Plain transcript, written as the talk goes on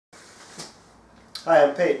Hi,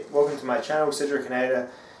 I'm Pete. Welcome to my channel, Cedric and Ada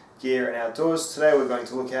Gear and Outdoors. Today we're going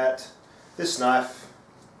to look at this knife,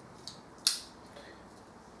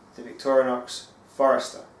 the Victorinox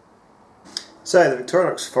Forester. So the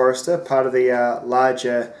Victorinox Forester, part of the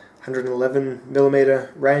larger 111mm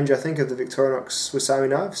range, I think, of the Victorinox Swiss Army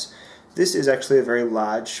knives. This is actually a very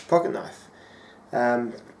large pocket knife.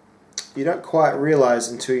 You don't quite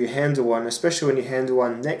realise until you handle one, especially when you handle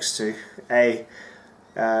one next to a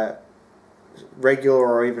regular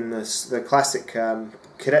or even the classic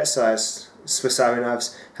cadet size Swiss Army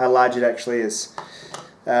knives, how large it actually is.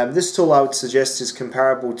 This tool, I would suggest, is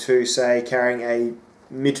comparable to, say, carrying a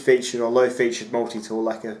mid-featured or low-featured multi-tool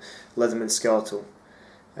like a Leatherman Skeletal.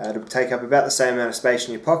 It'll take up about the same amount of space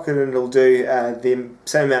in your pocket, and it'll do the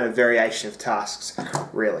same amount of variation of tasks,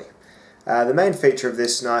 really. The main feature of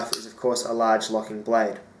this knife is, of course, a large locking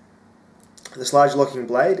blade. This large locking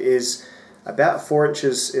blade is about 4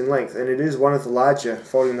 inches in length, and it is one of the larger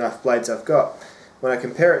folding knife blades I've got. When I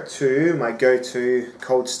compare it to my go-to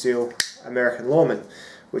cold steel American Lawman,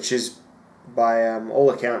 which is by all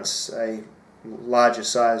accounts a larger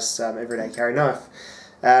size everyday carry knife,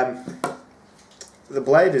 the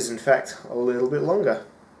blade is in fact a little bit longer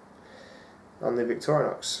on the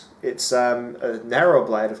Victorinox. It's a narrow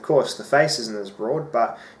blade, of course. The face isn't as broad,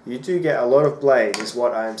 but you do get a lot of blade, is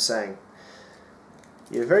what I am saying.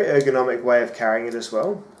 A very ergonomic way of carrying it as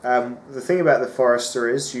well. The thing about the Forester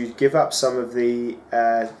is you give up some of the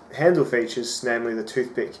handle features, namely the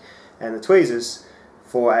toothpick and the tweezers,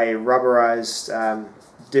 for a rubberized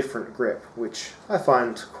different grip, which I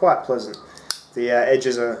find quite pleasant. The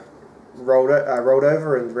edges are rolled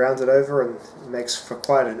over and rounded over, and makes for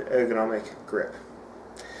quite an ergonomic grip.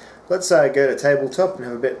 Let's go to tabletop and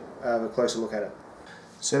have a bit of a closer look at it.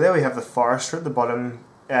 So there we have the Forester at the bottom.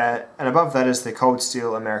 And above that is the cold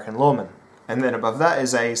steel American Lawman, and then above that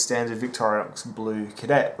is a standard Victorinox Blue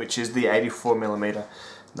Cadet, which is the 84mm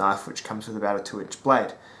knife, which comes with about a 2-inch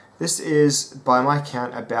blade. This is, by my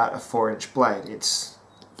count, about a 4-inch blade. It's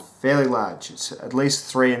fairly large. It's at least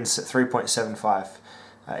 3.75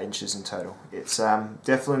 inches in total. It's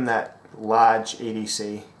definitely in that large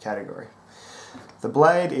EDC category. The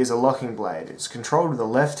blade is a locking blade. It's controlled with a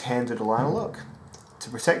left-handed liner lock. To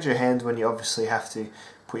protect your hand when you obviously have to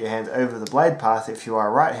put your hand over the blade path if you are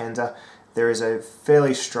a right-hander, there is a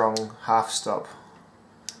fairly strong half stop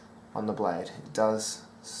on the blade. It does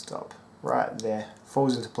stop right there,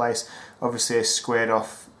 falls into place. Obviously a squared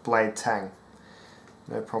off blade tang,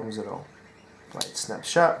 no problems at all. Blade snaps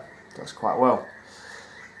shut, does quite well.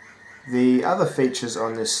 The other features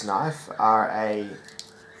on this knife are a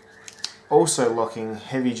also locking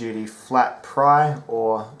heavy duty flat pry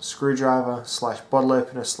or screwdriver slash bottle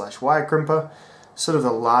opener slash wire crimper, sort of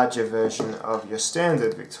the larger version of your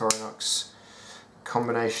standard Victorinox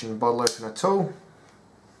combination bottle opener tool.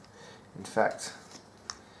 In fact,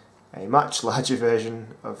 a much larger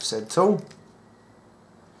version of said tool.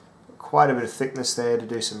 Quite a bit of thickness there to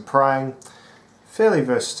do some prying. Fairly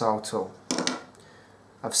versatile tool.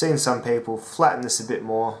 I've seen some people flatten this a bit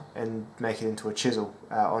more and make it into a chisel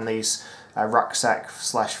on these rucksack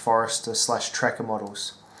slash Forester slash Trekker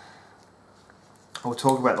models. I'll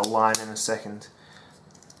talk about the line in a second.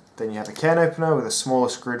 Then you have a can opener with a smaller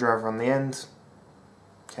screwdriver on the end.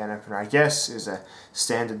 Can opener, I guess, is a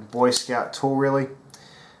standard Boy Scout tool, really.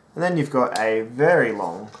 And then you've got a very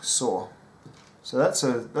long saw. So that's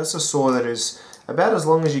a saw that is about as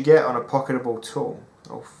long as you get on a pocketable tool.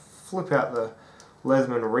 I'll flip out the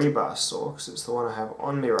Leatherman rebar saw because it's the one I have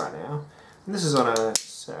on me right now. And this is on a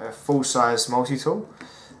full-size multi-tool.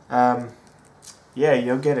 Yeah,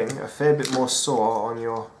 you're getting a fair bit more saw on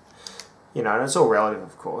your, and it's all relative,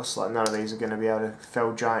 of course. Like, none of these are going to be able to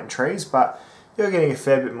fell giant trees, but you're getting a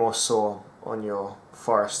fair bit more saw on your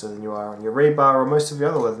Forester than you are on your rebar or most of the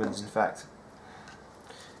other Leathermans, in fact.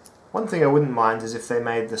 One thing I wouldn't mind is if they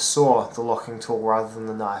made the saw the locking tool rather than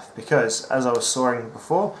the knife, because as I was sawing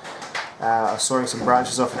before, I was sawing some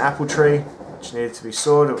branches off an apple tree which needed to be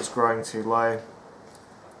sawed. It was growing too low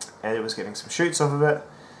and it was getting some shoots off of it.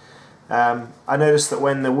 I noticed that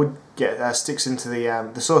when the wood sticks into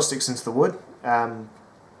the saw sticks into the wood,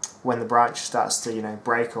 when the branch starts to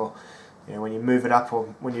break, or when you move it up,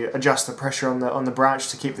 or when you adjust the pressure on the branch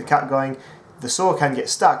to keep the cut going, the saw can get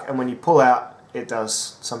stuck, and when you pull out, it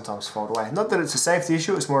does sometimes fold away. Not that it's a safety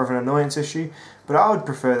issue, it's more of an annoyance issue, but I would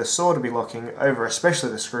prefer the saw to be locking over,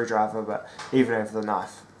 especially the screwdriver, but even over the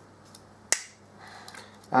knife.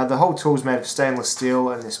 The whole tool is made of stainless steel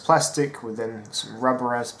and this plastic with then some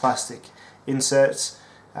rubberized plastic inserts.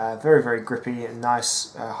 Very, very grippy and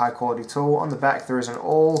nice, high quality tool. On the back there is an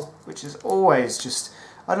awl, which is always just,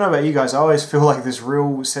 I don't know about you guys, I always feel like this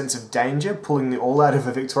real sense of danger pulling the awl out of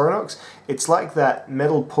a Victorinox. It's like that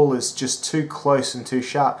metal pull is just too close and too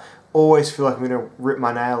sharp. Always feel like I'm going to rip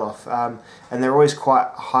my nail off. And they're always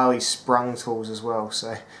quite highly sprung tools as well.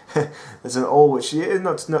 So there's an awl which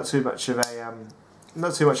not too much of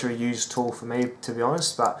a used tool for me, to be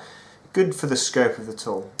honest, but good for the scope of the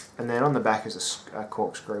tool. And then on the back is a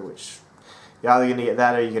corkscrew, which you're either going to get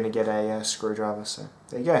that or you're going to get a screwdriver. So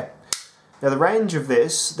there you go. Now the range of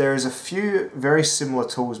this, there is a few very similar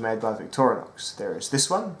tools made by Victorinox. There is this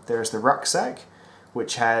one, there is the rucksack,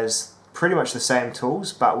 which has pretty much the same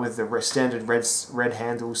tools, but with the standard red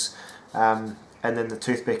handles, and then the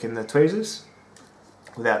toothpick and the tweezers,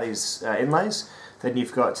 without these inlays. Then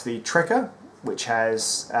you've got the trekker, which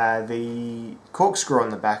has the corkscrew on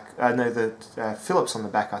the back, the Phillips on the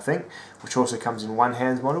back, I think, which also comes in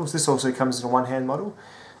one-hand models. This also comes in a one-hand model.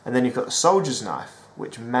 And then you've got the soldier's knife,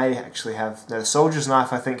 which may actually have, the soldier's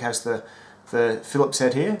knife I think has the Phillips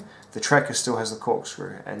head here. The trekker still has the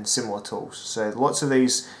corkscrew and similar tools. So lots of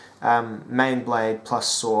these main blade plus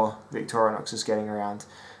saw Victorinox is getting around.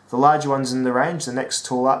 The larger ones in the range, the next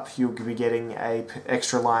tool up, you'll be getting a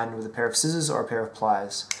extra line with a pair of scissors or a pair of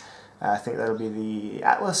pliers. I think that'll be the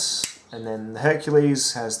Atlas, and then the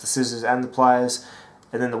Hercules has the scissors and the pliers,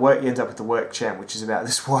 and then you end up with the Work Champ, which is about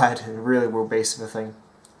this wide and really real beast of a thing.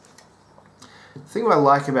 The thing what I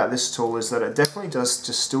like about this tool is that it definitely does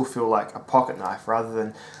just still feel like a pocket knife rather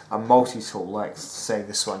than a multi-tool, like say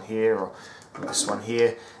this one here or this one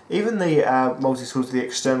here. Even the multi-tools, the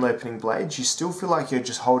external opening blades, you still feel like you're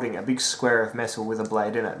just holding a big square of metal with a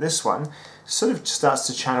blade in it. This one sort of starts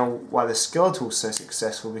to channel why the Skeletal is so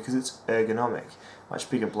successful, because it's ergonomic. Much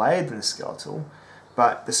bigger blade than the Skeletal,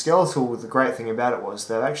 but the Skeletal, the great thing about it was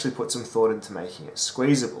they've actually put some thought into making it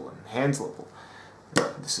squeezable and handleable.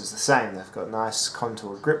 This is the same. They've got nice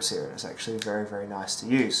contoured grips here, and it's actually very, very nice to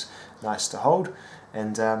use, nice to hold,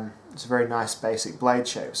 and it's a very nice basic blade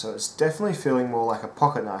shape. So it's definitely feeling more like a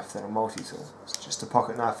pocket knife than a multi-tool. It's just a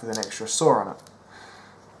pocket knife with an extra saw on it.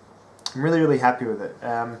 I'm really, really happy with it.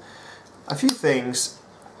 A few things.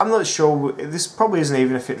 I'm not sure. This probably isn't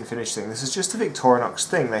even a fit and finish thing. This is just a Victorinox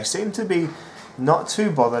thing. They seem to be not too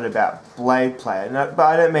bothered about blade play. No, but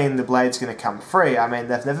I don't mean the blade's going to come free. I mean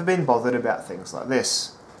they've never been bothered about things like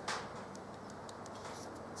this.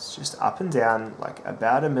 It's just up and down like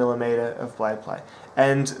about 1 millimeter of blade play.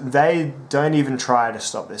 And they don't even try to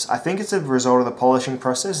stop this. I think it's a result of the polishing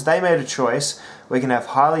process. They made a choice. We can have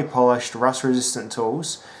highly polished, rust-resistant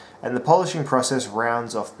tools, and the polishing process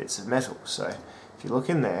rounds off bits of metal. So if you look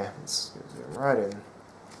in there, let's get right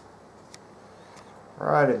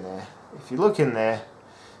in there. If you look in there,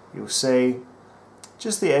 you'll see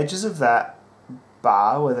just the edges of that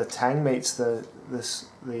bar where the tang meets try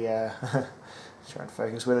and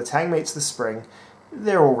focus, where the tang meets the spring,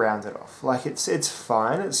 they're all rounded off. Like it's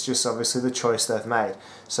fine, it's just obviously the choice they've made.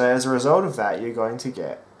 So as a result of that, you're going to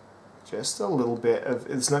get just a little bit of,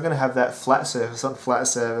 it's not going to have that flat surface on flat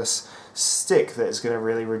surface stick that is going to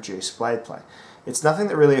really reduce blade play. It's nothing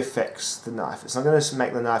that really affects the knife. It's not going to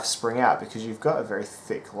make the knife spring out because you've got a very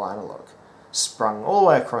thick liner lock sprung all the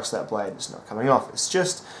way across that blade. It's not coming off. It's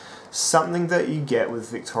just something that you get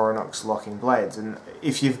with Victorinox locking blades. And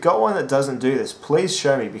if you've got one that doesn't do this, please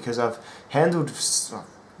show me, because I've handled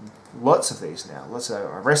lots of these now. Let's say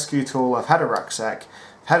a rescue tool, I've had a rucksack,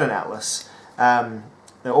 had an Atlas.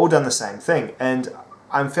 They've all done the same thing. And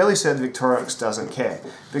I'm fairly certain Victorinox doesn't care.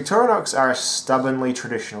 Victorinox are a stubbornly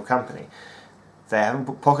traditional company. They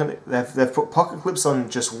haven't put they've put pocket clips on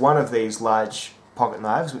just one of these large pocket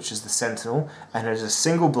knives, which is the Sentinel, and it is a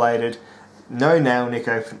single-bladed, no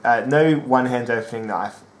one-hand opening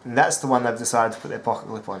knife, and that's the one they've decided to put their pocket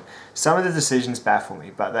clip on. Some of the decisions baffle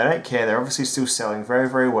me, but they don't care. They're obviously still selling very,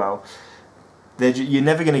 very well. You're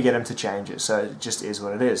never going to get them to change it, so it just is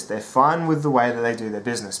what it is. They're fine with the way that they do their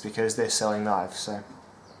business because they're selling knives. So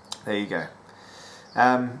there you go.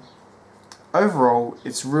 Overall,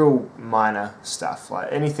 it's real minor stuff. Like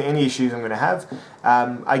any issues I'm going to have.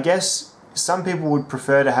 I guess some people would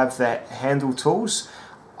prefer to have their handle tools.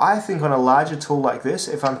 I think on a larger tool like this,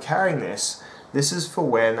 if I'm carrying this, this is for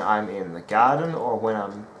when I'm in the garden or when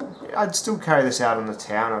I'd still carry this out on the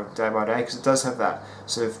town or day by day, because it does have that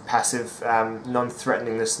sort of passive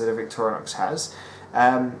non-threateningness that a Victorinox has.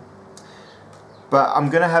 But I'm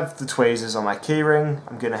going to have the tweezers on my keyring.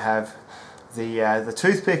 I'm going to have the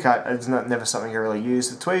toothpick. It's never something I really use.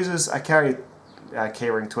 The tweezers, I carry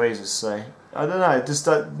keyring tweezers, so I don't know, it just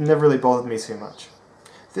never really bothered me too much.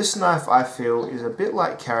 This knife, I feel, is a bit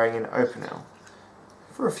like carrying an Opinel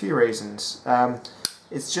for a few reasons.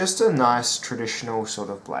 It's just a nice traditional sort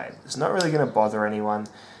of blade. It's not really going to bother anyone.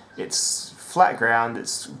 It's flat ground.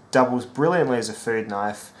 It doubles brilliantly as a food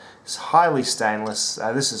knife. It's highly stainless.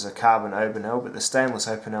 This is a carbon Obanel, but the stainless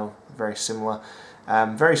Obanel very similar.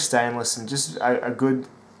 Very stainless and just a good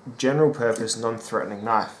general purpose, non-threatening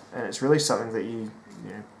knife. And it's really something that you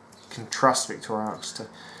can trust Victorinox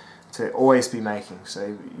to always be making.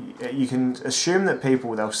 So you can assume that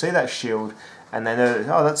people, they'll see that shield and they know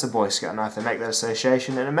that, oh, that's a Boy Scout knife. They make that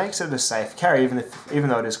association, and it makes it a safe carry, even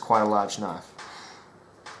though it is quite a large knife.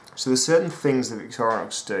 So there's certain things that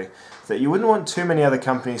Victorinox do that you wouldn't want too many other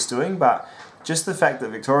companies doing, but just the fact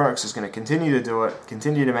that Victorinox is going to continue to do it,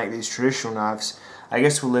 continue to make these traditional knives, I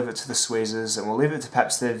guess we'll leave it to the Sweezers, and we'll leave it to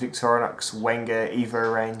perhaps the Victorinox Wenger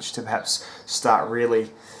Evo range to perhaps start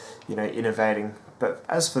really, innovating. But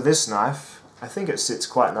as for this knife, I think it sits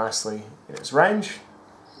quite nicely in its range.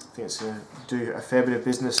 I think it's going to do a fair bit of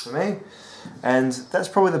business for me, and that's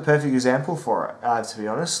probably the perfect example for it, to be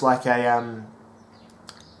honest. Like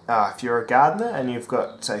if you're a gardener and you've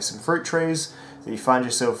got, say, some fruit trees that you find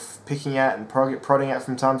yourself picking at and prodding at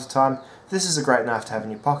from time to time, this is a great knife to have in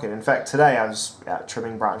your pocket. In fact, today I was out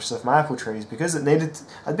trimming branches off my apple trees because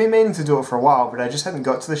I'd been meaning to do it for a while, but I just hadn't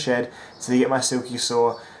got to the shed to get my silky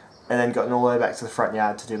saw and then gotten all the way back to the front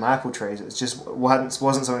yard to do my apple trees. It just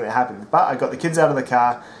wasn't something that happened. But I got the kids out of the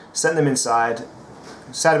car, sent them inside,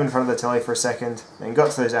 sat them in front of the telly for a second, then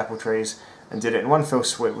got to those apple trees and did it in one fell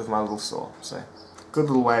swoop with my little saw. So, good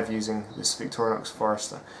little way of using this Victorinox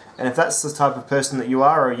Forester. And if that's the type of person that you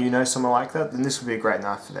are, or you know someone like that, then this would be a great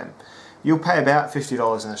knife for them. You'll pay about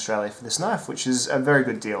 $50 in Australia for this knife, which is a very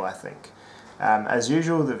good deal, I think. As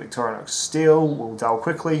usual, the Victorinox steel will dull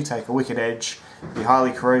quickly, take a wicked edge, be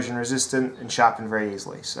highly corrosion resistant, and sharpen very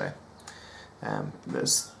easily. So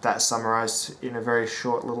that's summarised in a very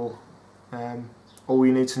short little all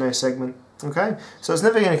you need to know segment. Okay, so it's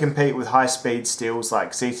never going to compete with high-speed steels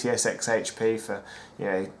like CTS XHP for,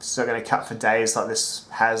 it's not going to cut for days like this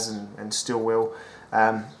has and still will.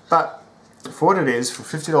 But for what it is, for a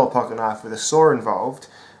 $50 pocket knife with a saw involved,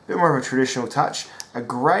 a bit more of a traditional touch, a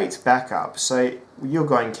great backup. So you're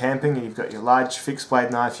going camping and you've got your large fixed blade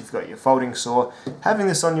knife, you've got your folding saw. Having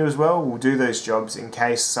this on you as well will do those jobs in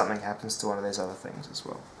case something happens to one of those other things as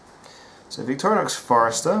well. So Victorinox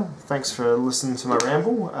Forester, thanks for listening to my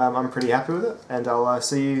ramble. I'm pretty happy with it, and I'll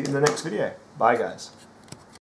see you in the next video. Bye guys.